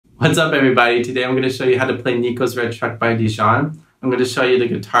What's up, everybody? Today I'm going to show you how to play Nico's Red Truck by Dijon. I'm going to show you the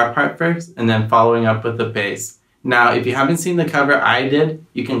guitar part first and then following up with the bass. Now, if you haven't seen the cover I did,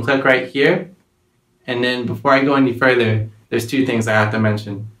 you can click right here. And then before I go any further, there's two things I have to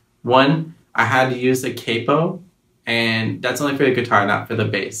mention. One, I had to use a capo, and that's only for the guitar, not for the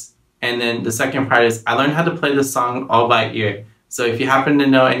bass. And then the second part is I learned how to play this song all by ear. So if you happen to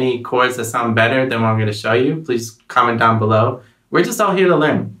know any chords that sound better than what I'm going to show you, please comment down below. We're just all here to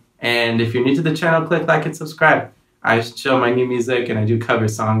learn. And if you're new to the channel, click like and subscribe. I show my new music and I do cover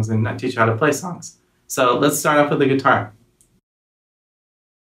songs and I teach you how to play songs. So let's start off with the guitar.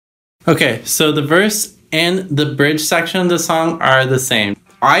 Okay, so the verse and the bridge section of the song are the same.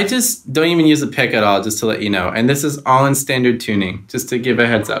 I just don't even use a pick at all, just to let you know. And this is all in standard tuning, just to give a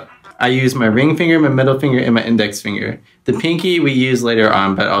heads up. I use my ring finger, my middle finger, and my index finger. The pinky we use later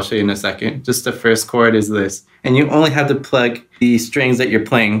on, but I'll show you in a second. Just the first chord is this. And you only have to plug the strings that you're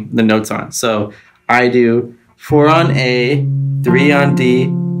playing the notes on. So I do 4 on A, 3 on D,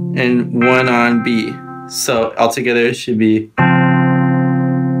 and 1 on B. So altogether it should be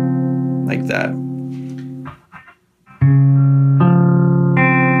like that.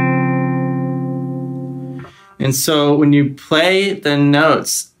 And so when you play the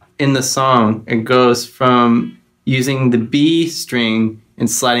notes in the song, it goes from using the B string and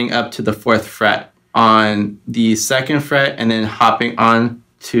sliding up to the 4th fret on the 2nd fret and then hopping on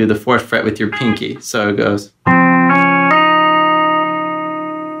to the 4th fret with your pinky. So it goes.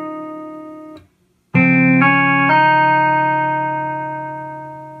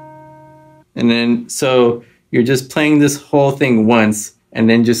 And then, so you're just playing this whole thing once and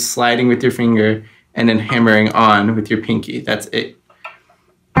then just sliding with your finger and then hammering on with your pinky. That's it.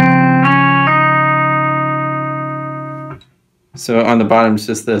 So on the bottom, it's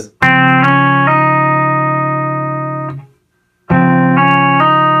just this.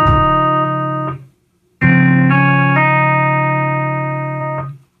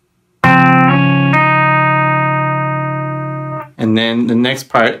 And then the next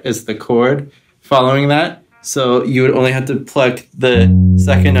part is the chord following that. So you would only have to pluck the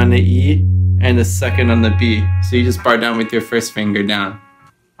 2nd on the E and the 2nd on the B. So you just bar down with your first finger down.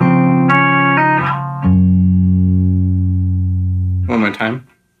 One more time.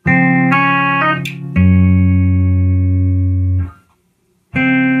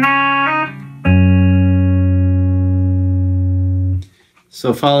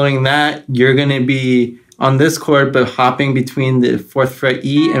 So following that, you're going to be on this chord, but hopping between the 4th fret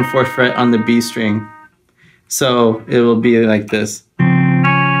E and 4th fret on the B string. So it will be like this.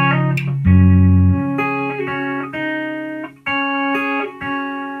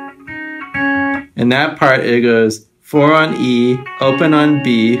 And that part, it goes 4 on E, open on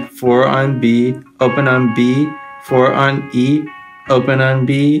B, 4 on B, open on B, 4 on E, open on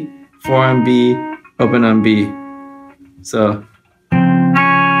B, 4 on B, open on B. So.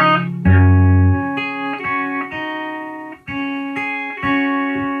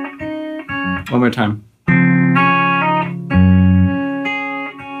 One more time.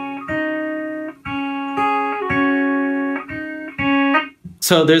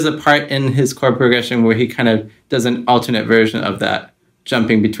 So there's a part in his chord progression where he kind of does an alternate version of that,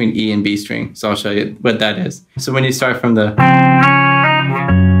 jumping between E and B string. So I'll show you what that is. So when you start from the,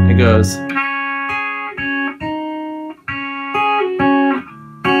 it goes.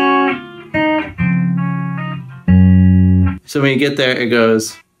 So when you get there, it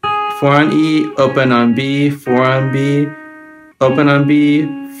goes 4 on E, open on B, 4 on B, open on B,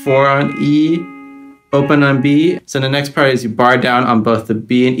 4 on E, open on B. So the next part is you bar down on both the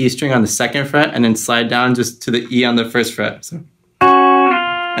B and E string on the 2nd fret and then slide down just to the E on the 1st fret. So,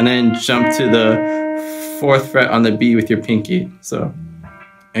 and then jump to the 4th fret on the B with your pinky. So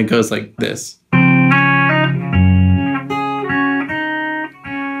it goes like this.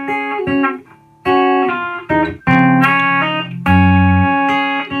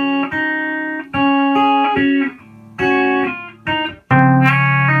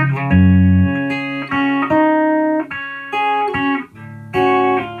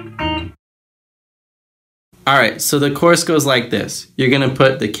 Alright, so the chorus goes like this. You're going to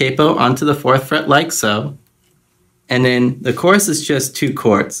put the capo onto the 4th fret like so. And then the chorus is just 2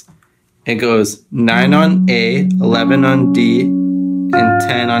 chords. It goes 9 on A, 11 on D, and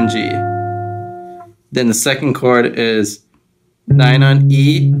 10 on G. Then the second chord is 9 on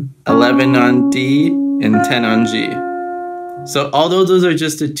E, 11 on D, and 10 on G. So although those are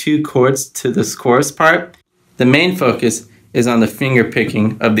just the 2 chords to this chorus part, the main focus is on the finger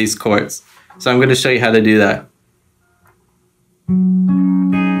picking of these chords. So I'm going to show you how to do that.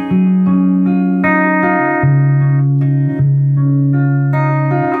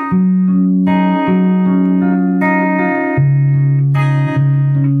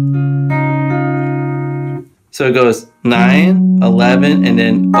 So it goes 9, 11, and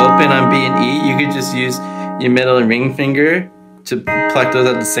then open on B and E. You could just use your middle and ring finger to pluck those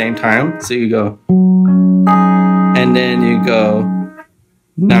at the same time. So you go, and then you go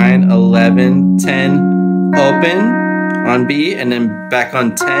 9, 11, 10, open on B, and then back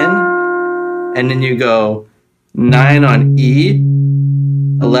on 10. And then you go 9 on E,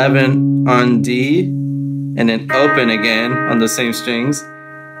 11 on D, and then open again on the same strings.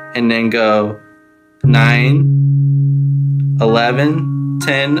 And then go 9, 11,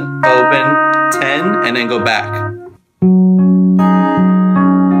 10, open, 10, and then go back.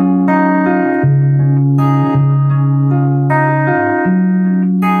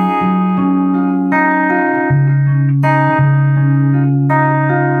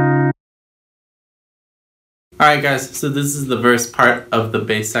 Alright guys, so this is the verse part of the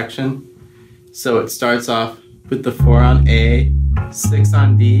bass section. So it starts off with the 4 on A, 6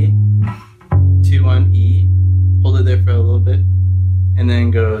 on D, 2 on E, hold it there for a little bit, and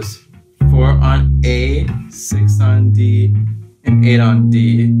then goes 4 on A, 6 on D, and 8 on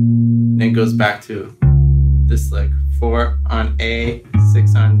D, and then goes back to this lick. 4 on A,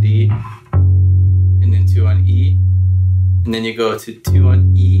 6 on D, and then 2 on E, and then you go to 2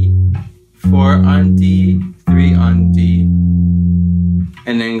 on E, 4 on D, 3 on D,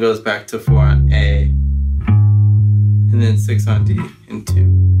 and then goes back to 4 on A, and then 6 on D, and 2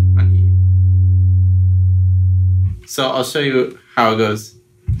 on E. So I'll show you how it goes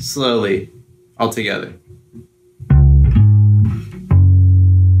slowly all together.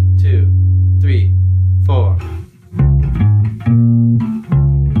 2, 3, 4.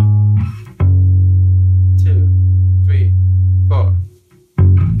 2, 3, 4.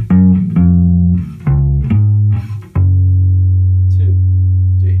 2,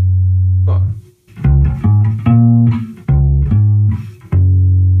 3, 4.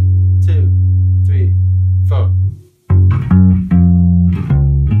 2, 3, 4.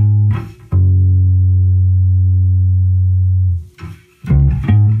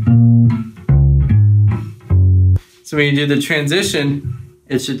 So when you do the transition,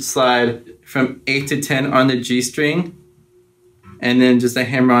 it should slide from 8 to 10 on the G string, and then just a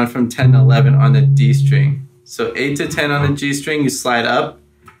hammer on from 10 to 11 on the D string. So 8 to 10 on the G string, you slide up,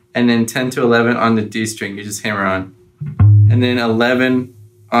 and then 10 to 11 on the D string, you just hammer on. And then 11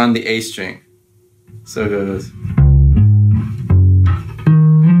 on the A string. So it goes.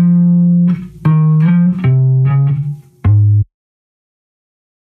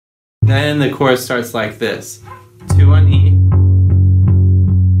 Then the chorus starts like this. 2 on E,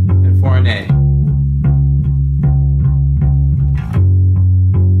 and 4 on A.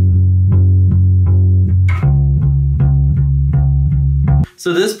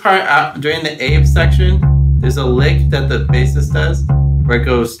 So this part, during the A section, there's a lick that the bassist does where it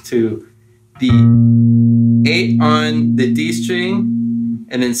goes to the 8 on the D string,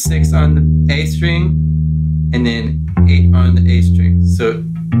 and then 6 on the A string, and then 8 on the A string. So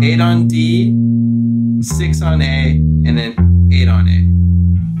 8 on D, 6 on A, and then 8 on A.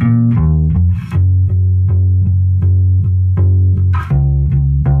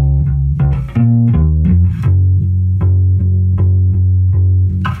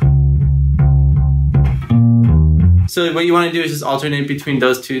 So what you want to do is just alternate between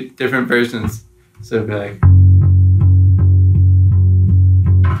those two different versions. So it'd be like.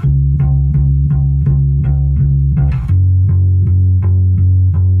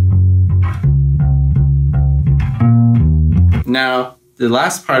 Now, the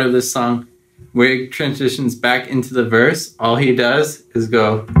last part of this song, where it transitions back into the verse, all he does is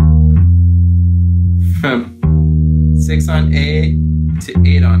go from 6 on A to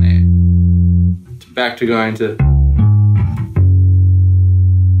 8 on A. Back to going to.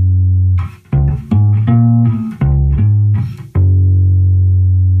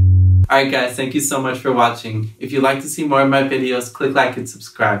 Alright guys, thank you so much for watching. If you'd like to see more of my videos, click like and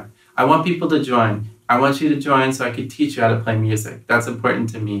subscribe. I want people to join. I want you to join so I can teach you how to play music. That's important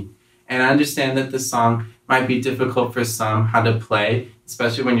to me. And I understand that this song might be difficult for some how to play,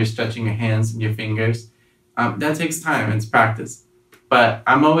 especially when you're stretching your hands and your fingers. That takes time, it's practice. But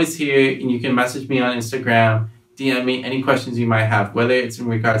I'm always here, and you can message me on Instagram, DM me any questions you might have, whether it's in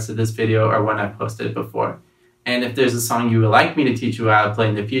regards to this video or one I posted before. And if there's a song you would like me to teach you how to play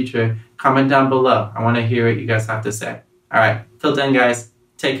in the future, comment down below. I want to hear what you guys have to say. Alright, till then guys,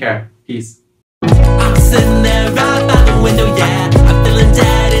 take care. Peace. I'm sitting there right by the window, yeah. I'm feeling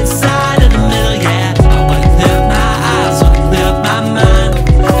dead inside in the middle, yeah. I wanna clear up my eyes, wanna clear up my mind.